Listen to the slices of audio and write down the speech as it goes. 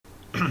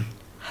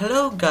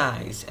Hello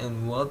guys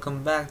and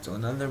welcome back to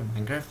another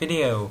Minecraft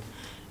video,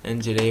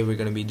 and today we're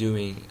gonna be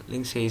doing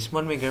Linkseyi's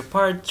Mod Maker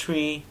Part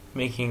 3,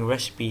 making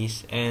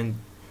recipes and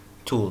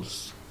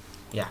tools.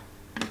 Yeah.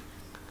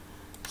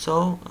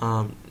 So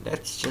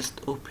let's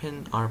just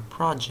open our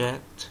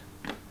project,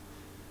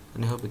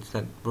 and I hope it's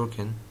not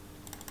broken.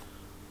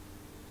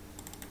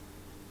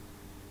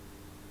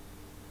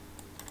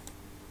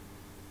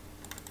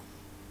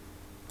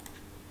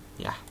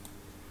 Yeah.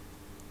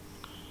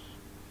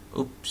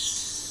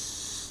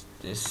 Oops,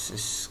 this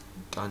is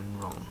gone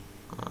wrong.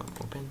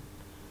 Open.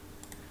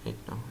 Wait,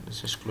 no, let's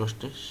just close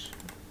this.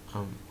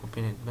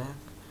 Open it back.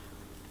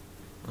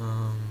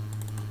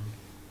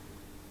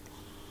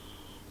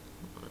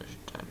 Where's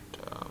that?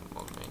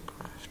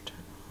 Minecraft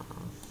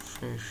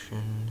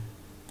version.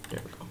 There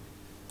we go.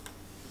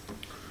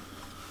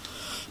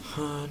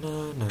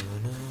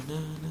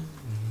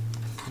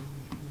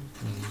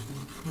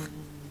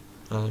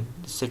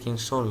 It's taking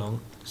so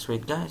long. Just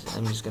wait, guys.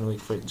 I'm just gonna wait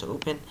for it to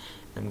open.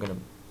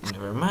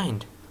 Never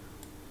mind.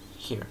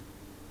 Here.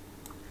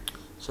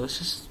 So let's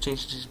just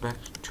change this back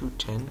to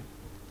 10.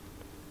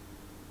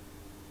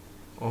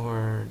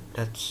 Or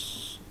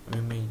that's,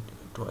 we made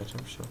 2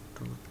 items, so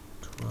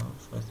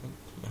 12, I think.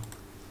 Yeah.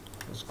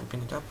 Let's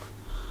open it up.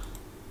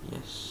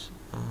 Yes.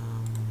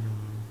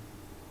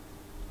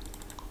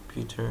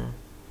 Computer.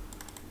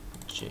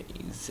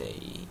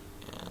 Linkseyi.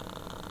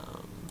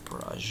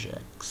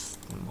 Projects,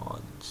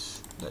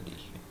 mods, there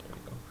we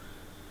go.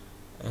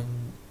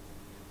 And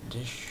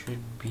this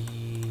should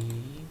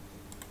be,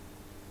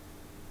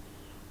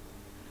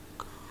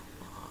 come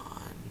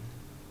on,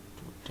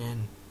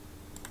 210.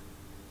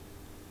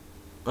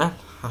 Well,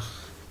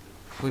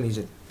 who needs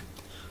it?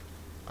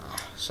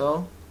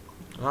 So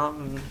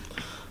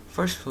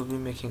first we'll be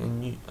making a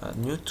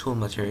new tool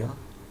material.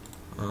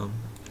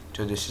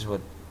 So this is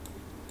what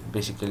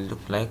basically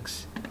look like.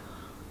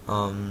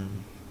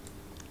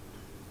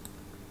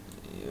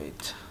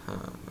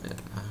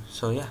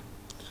 So yeah,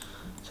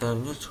 so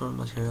new tool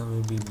material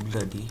will be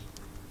bloody,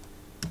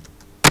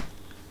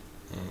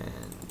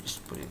 and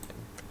just put it at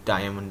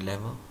diamond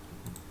level.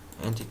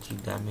 Entity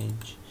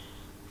damage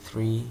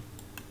 3,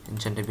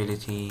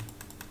 enchantability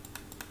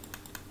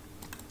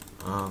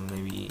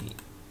maybe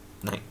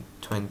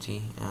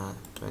 20,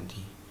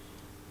 20.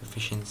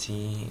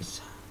 Efficiency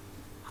is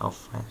how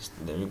fast.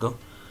 There you go.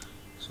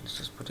 So let's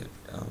just put it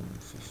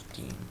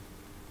 15.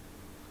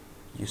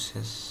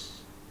 Uses.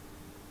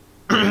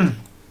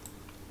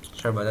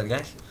 Sorry about that,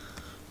 guys.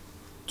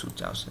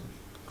 2000.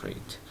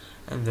 Great.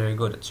 And there you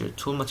go. That's your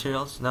tool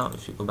materials. Now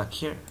if you go back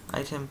here,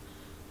 item,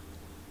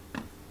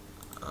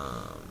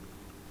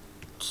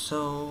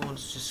 so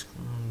let's just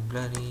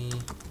bloody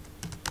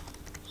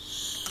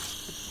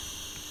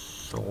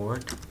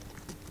sword,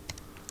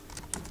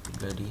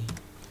 bloody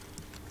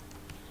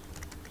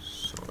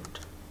sword,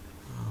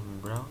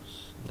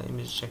 browse the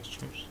image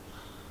textures,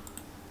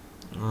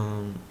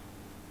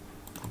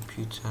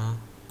 computer,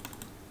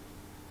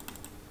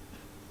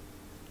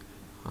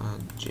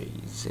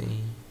 JZ,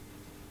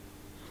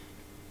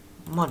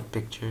 mod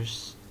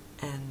pictures,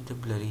 and the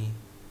bloody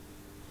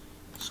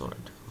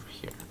sword over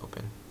here.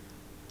 Open.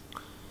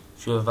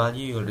 Fuel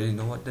value, you already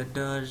know what that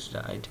does.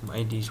 The item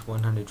ID is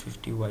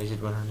 150. Why is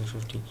it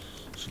 150?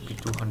 Should be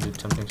 200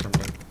 something.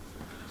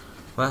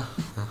 Well,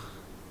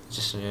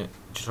 just a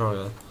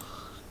tutorial.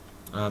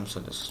 So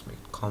let's just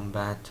make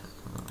combat,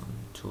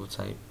 tool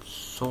type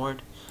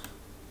sword,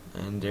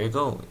 and there you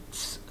go.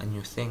 It's a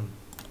new thing.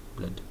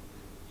 Blood.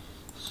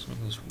 Let's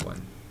make this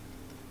one.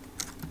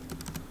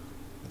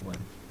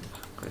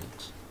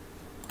 Great.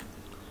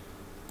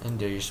 And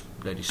there's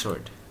bloody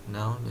sword.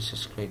 Now let's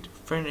just create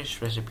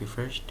furnace recipe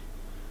first.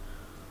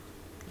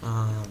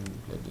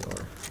 Bloody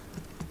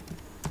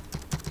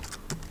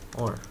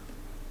ore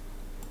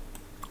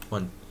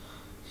 1.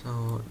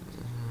 So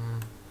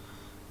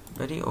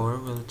bloody ore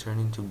will turn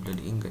into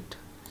bloody ingot.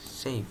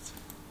 Save.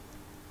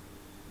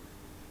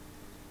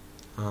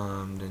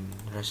 Then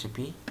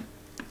recipe.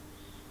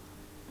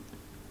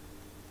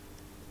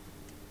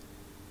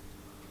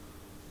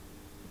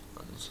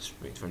 Let's just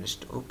wait for this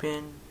to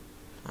open,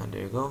 and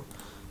there you go.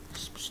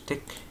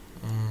 Stick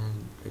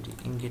and bloody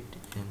ingot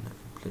and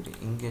bloody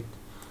ingot.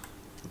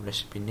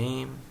 Recipe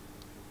name,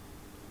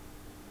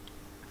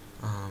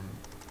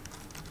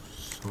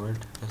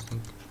 sword, I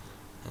think.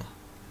 Yeah,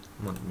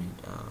 mod made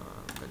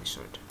bloody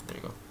sword. There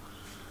you go.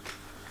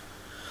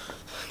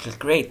 Okay,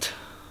 great.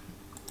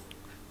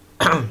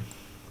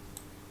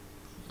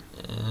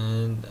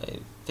 And I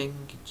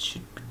think it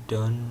should be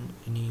done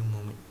any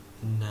moment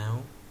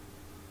now.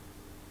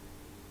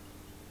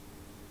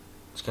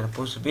 Just gonna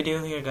post a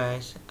video here,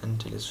 guys,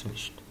 until it's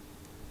finished.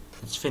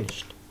 It's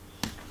finished.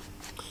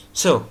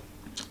 So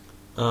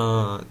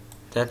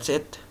that's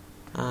it.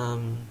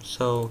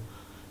 So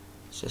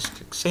just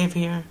click save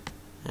here,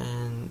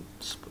 and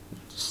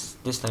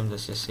this time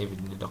let's just save it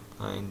in the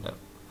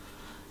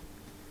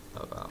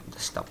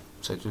desktop,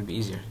 so it will be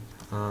easier.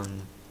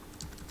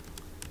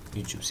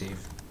 YouTube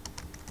save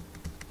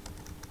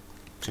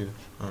 2,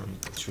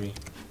 3.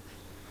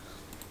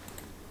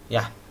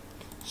 Yeah.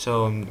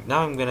 So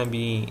now I'm gonna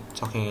be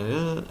talking a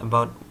little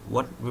about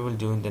what we will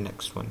do in the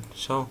next one.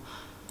 So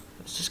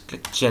let's just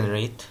click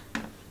generate.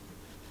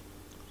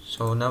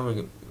 So now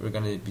we're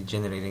gonna be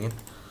generating it.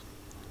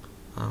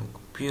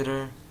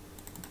 Computer,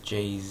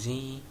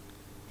 JZ,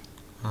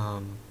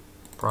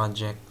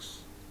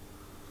 projects,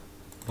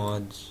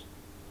 mods,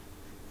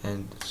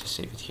 and let's just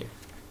save it here.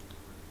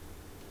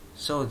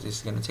 So this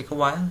is gonna take a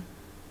while.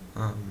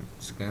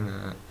 It's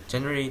gonna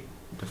generate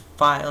the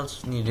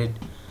files needed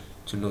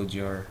to load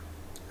your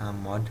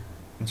mod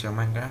into your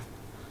Minecraft.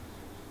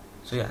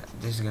 So yeah,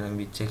 this is gonna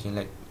be taking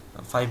like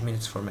 5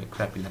 minutes for my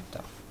crappy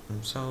laptop.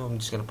 So I'm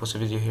just gonna post a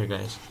video here,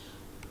 guys.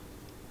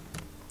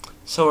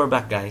 So we're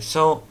back, guys.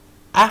 So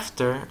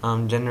after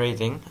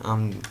generating,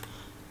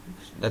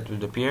 that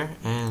will appear,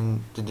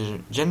 and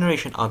the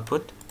generation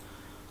output,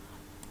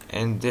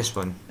 and this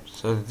one.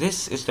 So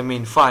this is the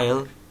main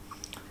file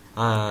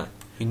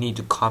you need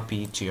to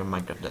copy to your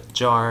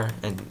Minecraft.jar,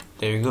 and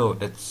there you go.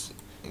 That's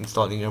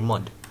installing your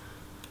mod.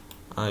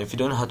 If you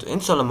don't know how to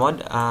install a mod,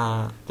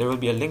 there will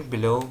be a link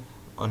below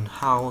on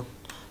how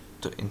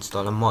to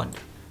install a mod.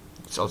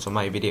 It's also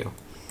my video.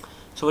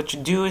 So what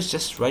you do is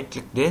just right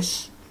click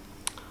this,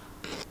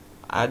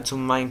 add to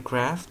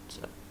Minecraft,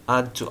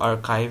 add to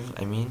archive,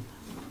 I mean.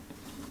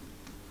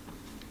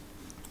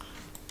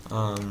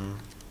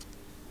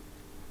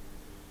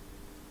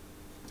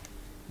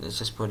 Let's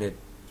just put it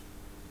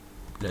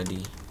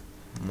bloody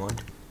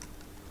mod.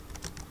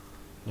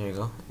 There you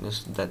go.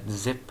 Just that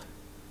zip,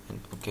 and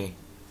okay.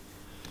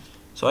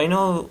 So I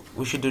know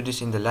we should do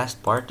this in the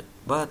last part,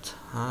 but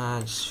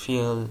I just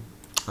feel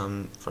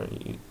for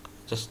you,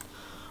 just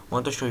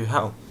want to show you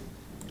how.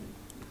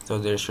 So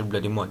there's your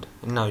bloody mod,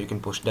 and now you can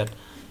push that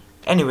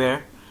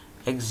anywhere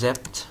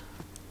except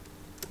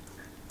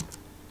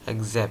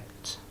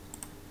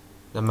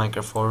the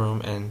Minecraft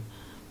forum and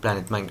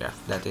Planet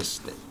Minecraft. That is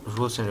the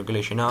rules and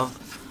regulation of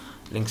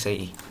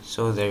Linkseyi.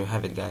 So there you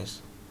have it,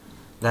 guys.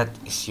 That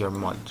is your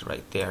mod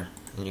right there,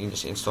 and you can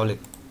just install it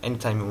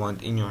anytime you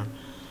want in your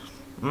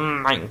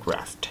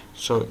Minecraft.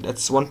 So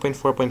that's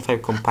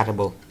 1.4.5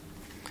 compatible.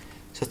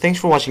 So thanks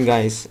for watching,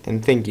 guys,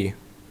 and thank you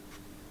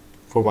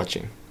for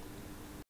watching.